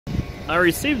I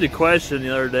received a question the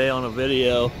other day on a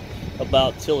video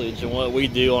about tillage and what we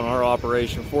do on our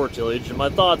operation for tillage and my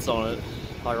thoughts on it.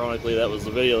 Ironically, that was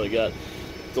the video that got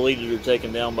deleted or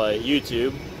taken down by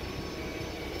YouTube.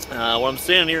 What I'm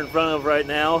standing here in front of right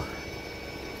now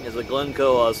is a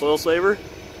Glencoe soil saver.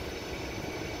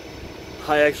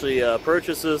 I actually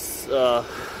purchased this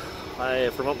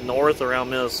from up north around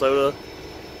Minnesota,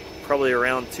 probably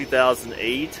around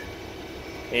 2008,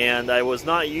 and I was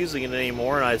not using it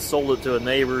anymore, and I sold it to a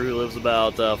neighbor who lives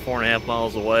about 4.5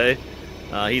 miles away.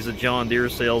 He's a John Deere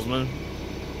salesman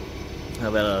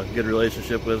I've had a good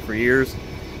relationship with for years,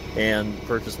 and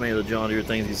purchased many of the John Deere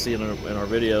things you see in our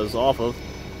videos off of.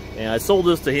 And I sold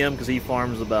this to him because he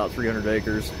farms about 300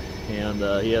 acres, and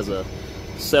he has a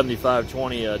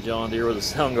 7520 John Deere with a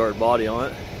Soundguard body on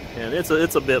it, and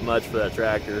it's a bit much for that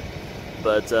tractor,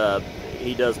 but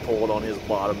he does pull it on his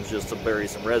bottoms just to bury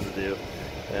some residue.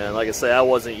 And like I say, I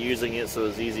wasn't using it, so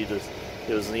it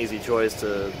was an easy choice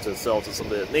to sell to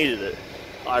somebody that needed it.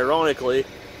 Ironically,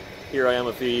 here I am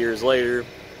a few years later.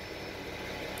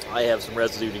 I have some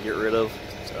residue to get rid of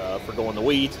for going to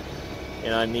wheat,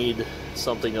 and I need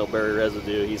something that'll bury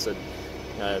residue. He said,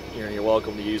 you're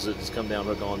welcome to use it, just come down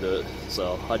and hook onto it.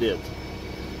 So I did.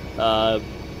 Got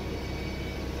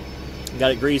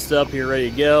it greased up here,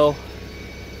 ready to go.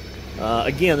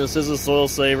 Again, this is a soil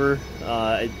saver.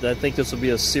 I think this will be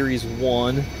a Series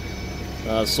 1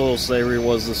 soil saver. It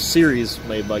was a series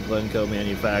made by Glencoe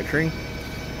Manufacturing.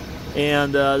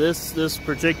 And this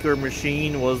particular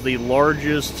machine was the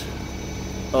largest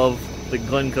of the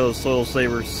Glencoe soil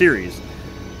saver series.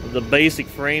 The basic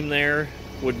frame there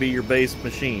would be your base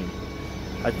machine.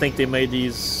 I think they made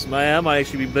these, that might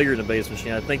actually be bigger than the base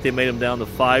machine. I think they made them down to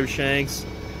 5 shanks.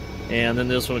 And then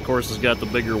this one, of course, has got the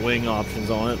bigger wing options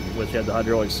on it, which had the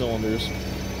hydraulic cylinders.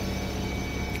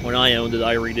 When I owned it,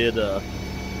 I redid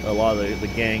a lot of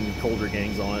the colder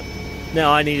gangs on it.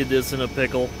 Now, I needed this in a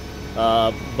pickle.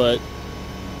 But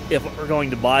if we're going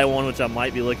to buy one, which I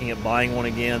might be looking at buying one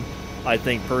again, I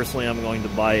think personally I'm going to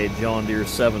buy a John Deere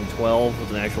 712 with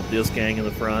an actual disc gang in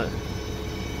the front,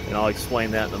 and I'll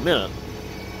explain that in a minute.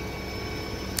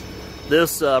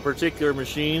 This particular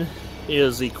machine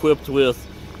is equipped with,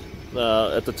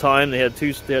 at the time they had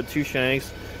two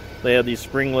shanks. They had these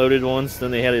spring-loaded ones,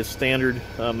 then they had a standard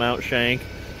mount shank.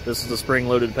 This is the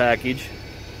spring-loaded package,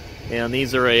 and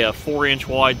these are a 4-inch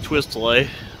wide twist lay.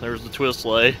 There's the twist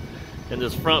lay, and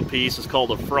this front piece is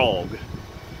called a frog.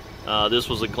 This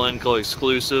was a Glencoe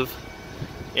exclusive,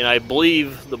 and I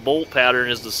believe the bolt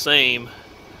pattern is the same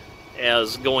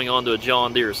as going onto a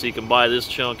John Deere. So you can buy this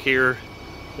chunk here,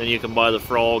 then you can buy the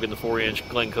frog and the 4-inch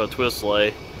Glencoe twist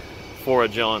lay for a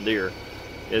John Deere.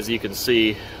 As you can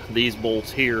see, these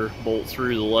bolts here bolt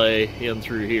through the lay in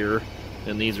through here,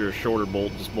 and these are a shorter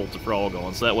bolt, just bolt the frog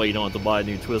on. So that way you don't have to buy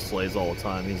new twist lays all the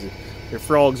time. Your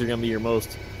frogs are going to be your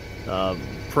most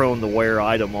prone to wear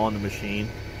item on the machine.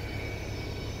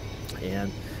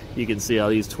 And you can see how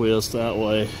these twist that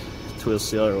way,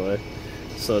 twist the other way.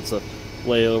 So it's a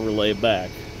lay over, lay back.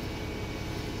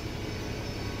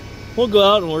 We'll go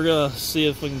out and we're going to see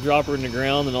if we can drop her in the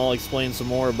ground, and I'll explain some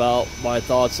more about my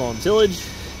thoughts on tillage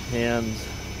and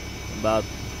about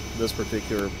this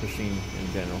particular machine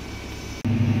in general.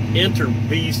 Enter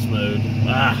beast mode.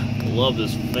 I love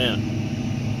this vent.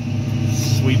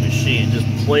 Sweet machine. It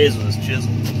just plays with this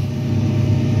chisel.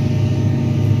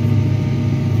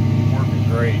 Working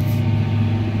great.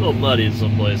 A little muddy in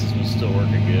some places, but still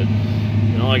working good.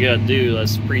 And all I gotta do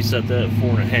is preset that at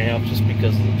 4.5, just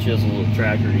because of the chisel of the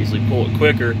tractor to easily pull it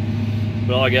quicker.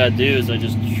 But all I gotta do is I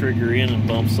just trigger in and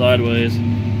bump sideways.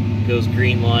 Goes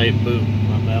green light, boom.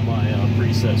 I'm at my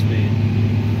preset speed.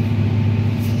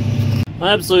 I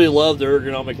absolutely love the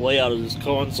ergonomic layout of this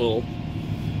console.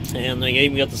 And they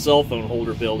even got the cell phone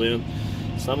holder built in.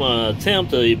 So I'm going to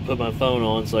attempt to put my phone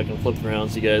on so I can flip around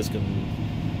so you guys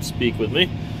can speak with me.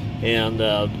 And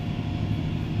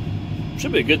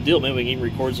should be a good deal. Maybe we can even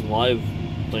record some live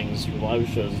things, live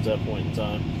shows at that point in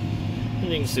time. And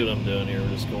you can see what I'm doing here. We're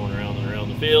just going around and around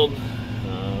the field.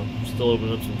 Still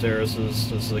opening up some terraces.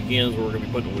 This again is where we're going to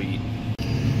be putting wheat.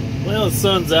 Well, the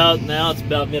sun's out now. It's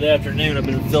about mid-afternoon. I've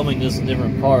been filming this in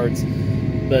different parts.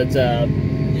 But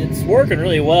it's working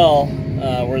really well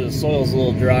where the soil's a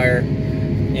little drier,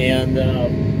 and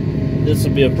this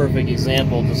would be a perfect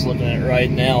example, just looking at it right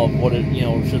now, of what it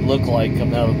should look like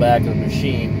coming out of the back of the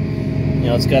machine.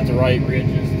 It's got the right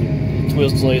ridges, the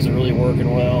twist lays are really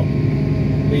working well.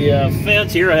 The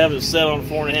fence here I have it set on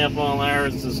 4.5 mile an hour.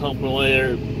 It's just humping away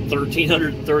there,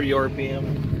 1,330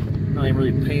 RPM. Not even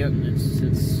really panting.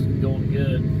 It's going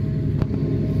good.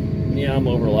 Yeah, I'm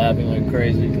overlapping like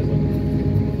crazy because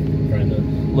I'm trying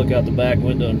to look out the back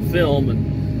window and film,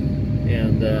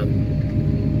 and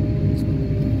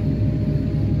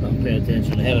not paying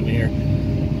attention ahead of me here.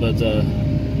 But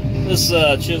this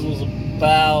chisel's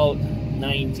about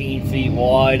 19 feet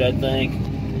wide, I think,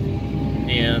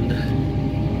 and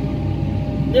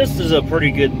this is a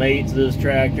pretty good mate to this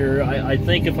tractor. I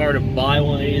think if I were to buy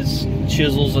one of these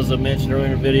chisels, as I mentioned earlier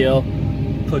in the video,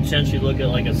 potentially look at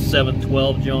like a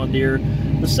 712 John Deere.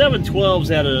 The 712s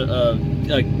had a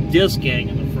disc gang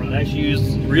in the front. I actually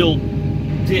used real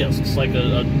discs, like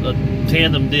a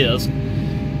tandem disc,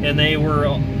 and they were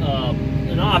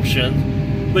an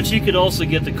option, but you could also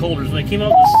get the Coulters. When they came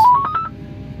out with this...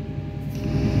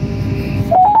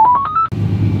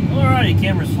 Alrighty,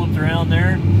 camera's flipped around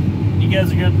there. You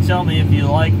guys are going to tell me if you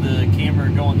like the camera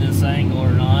going this angle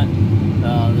or not.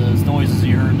 Those noises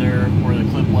you heard there where the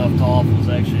clip left off was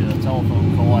actually a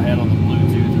telephone call I had on the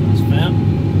Bluetooth in this Fendt.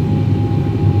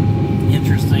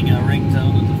 Interesting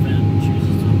ringtone that the Fendt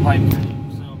chooses to pipe through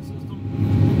the sound system.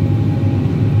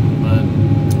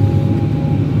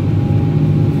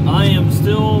 But I am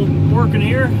still working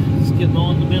here. It's getting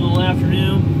on in the middle of the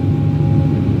afternoon.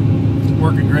 It's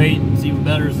working great. It's even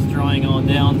better as it's drying on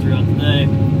down throughout the day.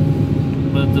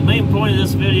 But the main point of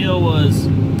this video was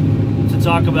to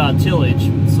talk about tillage,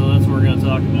 so that's what we're going to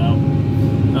talk about.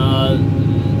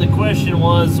 The question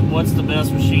was, what's the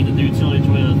best machine to do tillage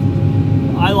with?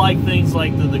 I like things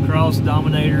like the Cross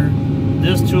Dominator.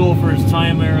 This tool for its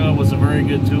time era was a very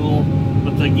good tool,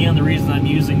 but again, the reason I'm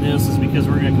using this is because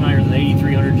we're going to come out here with an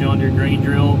 8300 John Deere grain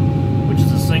drill, which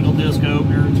is a single disc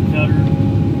opener, it's a cutter,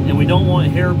 and we don't want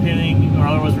hairpinning, or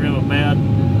otherwise we're going to have a bad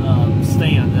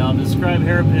stand. Now, to describe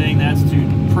hairpinning, that's to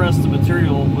press the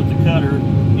material with the cutter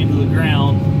into the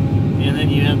ground, and then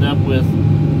you end up with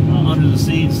under the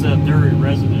seeds that dirt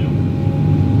residue,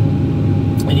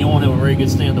 and you won't have a very good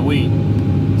stand of wheat.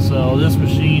 So this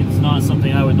machine is not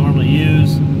something I would normally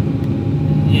use,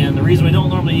 and the reason we don't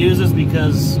normally use this is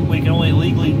because we can only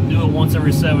legally do it once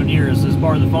every 7 years as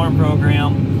part of the farm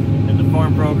program. And the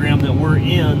farm program that we're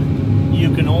in,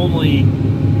 you can only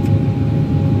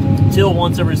till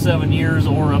once every 7 years,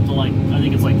 or up to like, I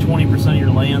think it's like 20% of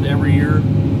your land every year,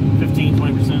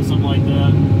 15-20%, something like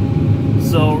that.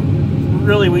 So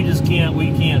really we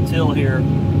can't till here,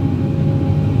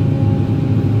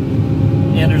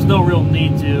 and there's no real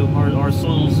need to. Our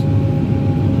soils,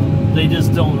 they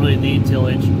just don't really need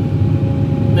tillage.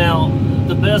 Now,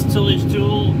 the best tillage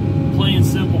tool, plain and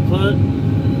simple put,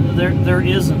 there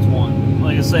isn't one.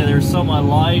 Like I say, there's some I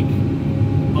like,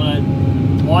 but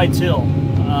why till?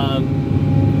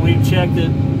 We've checked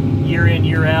it year in,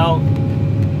 year out,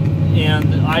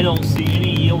 and I don't see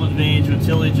any yield advantage with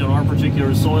tillage on our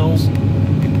particular soils.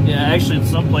 Yeah, actually in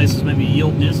some places maybe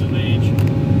yield disadvantage.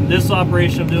 This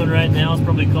operation I'm doing right now is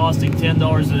probably costing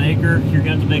 $10 an acre. You're going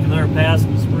to have to make another pass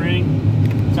in the spring.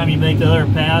 By the time you make the other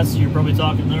pass, you're probably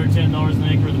talking another $10 an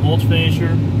acre with the mulch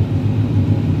finisher.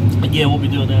 Again, we'll be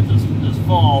doing that this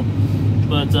fall,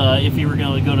 but if you were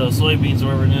going to go to soybeans or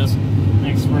whatever it is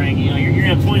next spring, you know, you're going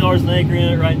to have $20 an acre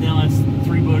in it. Right now that's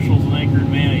 3 bushels an acre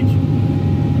advantage.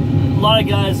 A lot of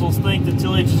guys will think that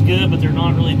tillage is good, but they're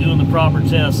not really doing the proper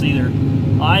tests either.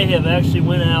 I have actually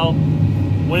went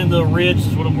into the ridge,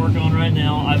 is what I'm working on right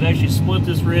now. I've actually split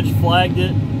this ridge, flagged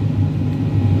it,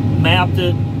 mapped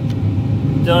it,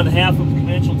 done half of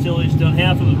conventional tillage, done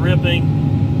half of the ripping,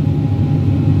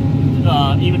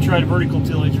 even tried vertical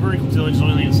tillage. Vertical tillage is the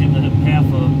only thing that seems to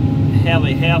have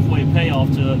a halfway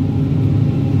payoff to it.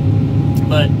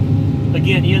 But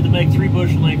again, you had to make 3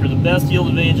 bushel an acre. The best yield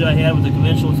advantage I had with the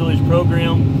conventional tillage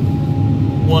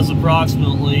program was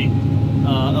approximately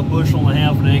 1.5 bushels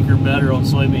an acre better on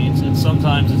soybeans, and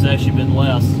sometimes it's actually been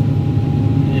less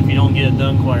if you don't get it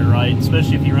done quite right,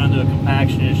 especially if you run into a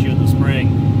compaction issue in the spring.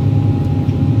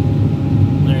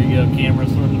 There you go, camera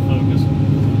starting to focus.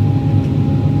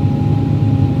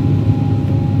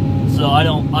 So I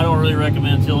don't really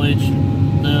recommend tillage.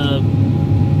 The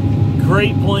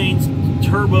Great Plains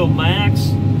Turbo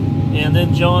Max, and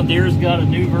then John Deere's got a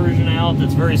new version out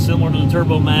that's very similar to the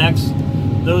Turbo Max.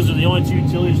 Those are the only 2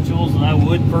 tillage tools that I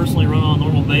would personally run on a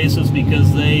normal basis,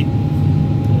 because they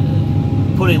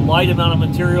put a light amount of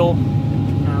material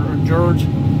or dirt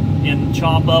and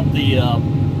chop up the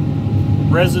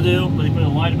residue, but they put a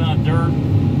light amount of dirt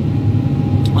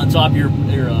on top of your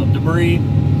debris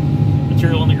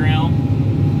material on the ground.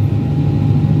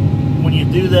 When you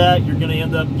do that, you're going to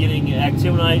end up getting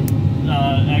activities,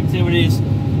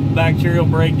 bacterial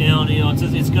breakdown. You know, it's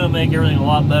going to make everything a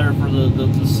lot better for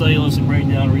the cellulose and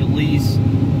breakdown release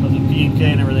of the PK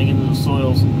and everything into the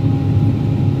soils.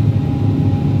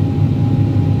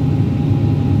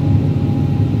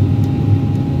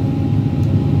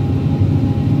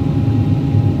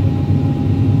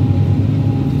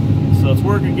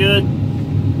 working good.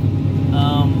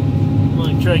 I'm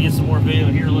going to try to get some more video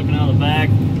here looking out the back.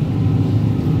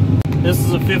 This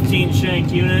is a 15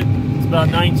 shank unit. It's about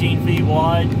 19 feet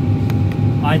wide.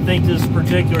 I think this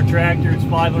particular tractor, it's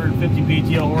 550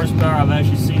 PTO horsepower. I've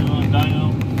actually seen it on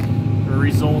dyno, or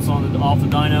results on off the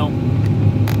dyno.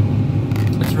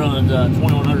 It's running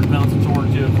 2,100 pounds of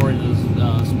torque too, according to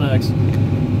the specs.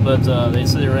 But they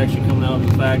say they're actually coming out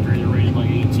of the factory. They're rated like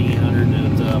 1,800,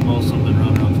 and most of them have been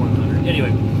running around 2,100.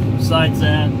 Anyway, besides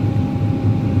that,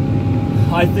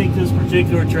 I think this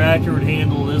particular tractor would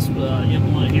handle this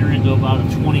implement here into about a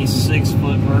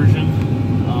 26-foot version.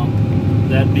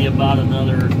 That'd be about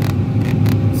another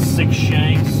 6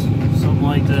 shanks, something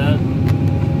like that.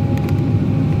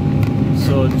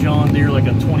 So a John Deere, like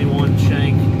a 21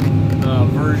 shank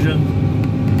version,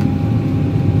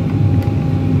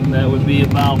 that would be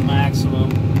about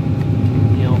maximum,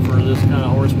 you know, for this kind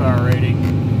of horsepower rating.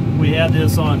 We had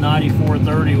this on a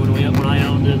 9430 when I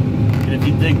owned it, and if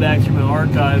you dig back through my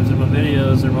archives and my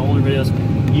videos or my older videos,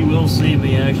 you will see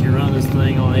me actually run this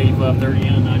thing on 8530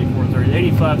 and a 9430. The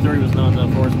 8530 was not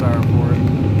enough horsepower for it.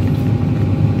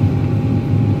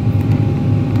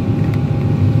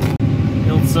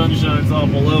 The old sun shines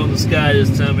awful low in the sky this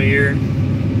time of year.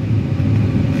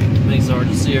 Makes it hard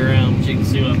to see around, but you can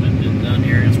see what I've been getting done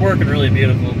here. It's working really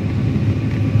beautiful.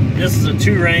 This is a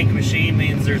 2-rank machine,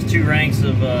 means there's 2 ranks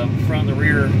of front and the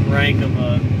rear rank of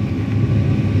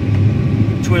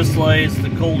twist lathes. The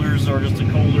colders are just a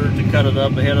colder to cut it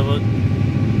up ahead of it.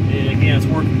 And again, it's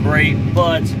working great,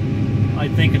 but I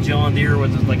think a John Deere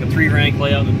with like a 3-rank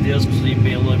layout and discs would even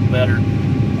be a little better.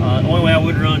 The only way I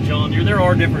would run John Deere, there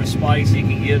are different spikes you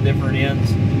can get, different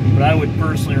ends, but I would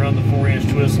personally run the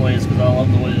 4-inch twist lathes because I love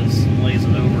the way this lays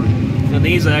it over. And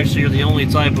these actually are the only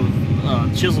type of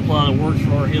chisel plow that works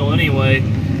for our hill anyway,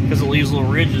 because it leaves little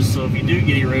ridges, so if you do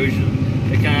get erosion,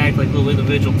 they kind of act like little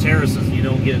individual terraces and you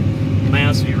don't get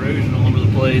massive erosion all over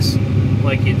the place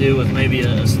like you do with maybe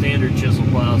a standard chisel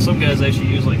plow. Some guys actually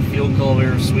use like field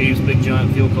cultivator sweeps, big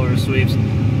giant field cultivator sweeps.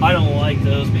 I don't like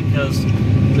those because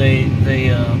they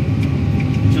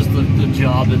just the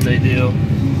job that they do.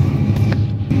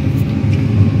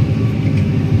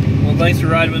 Well, thanks for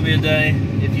riding with me today.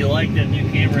 If you like that new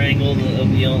camera angle,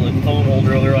 the phone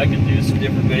holder over there, I can do some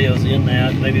different videos in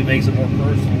that. Maybe it makes it more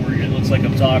personal where it looks like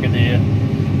I'm talking to you.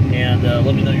 And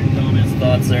let me know your comments,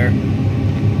 thoughts there.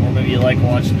 Or maybe you like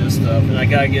watching this stuff. And I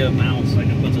gotta get a mount so I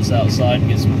can put this outside and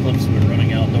get some clips of it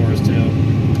running outdoors too.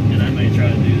 And I may try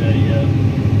to do that yet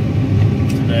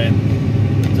today.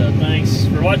 But thanks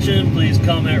for watching. Please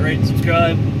comment, rate, and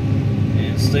subscribe.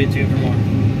 And stay tuned for more.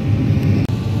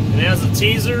 And as a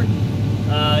teaser,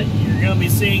 you're going to be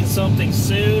seeing something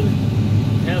soon.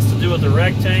 It has to do with a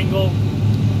rectangle,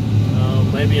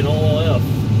 maybe an OLF.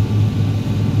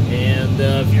 And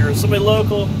if you're somebody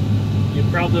local, you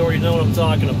probably already know what I'm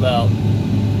talking about.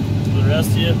 For the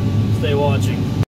rest of you, stay watching.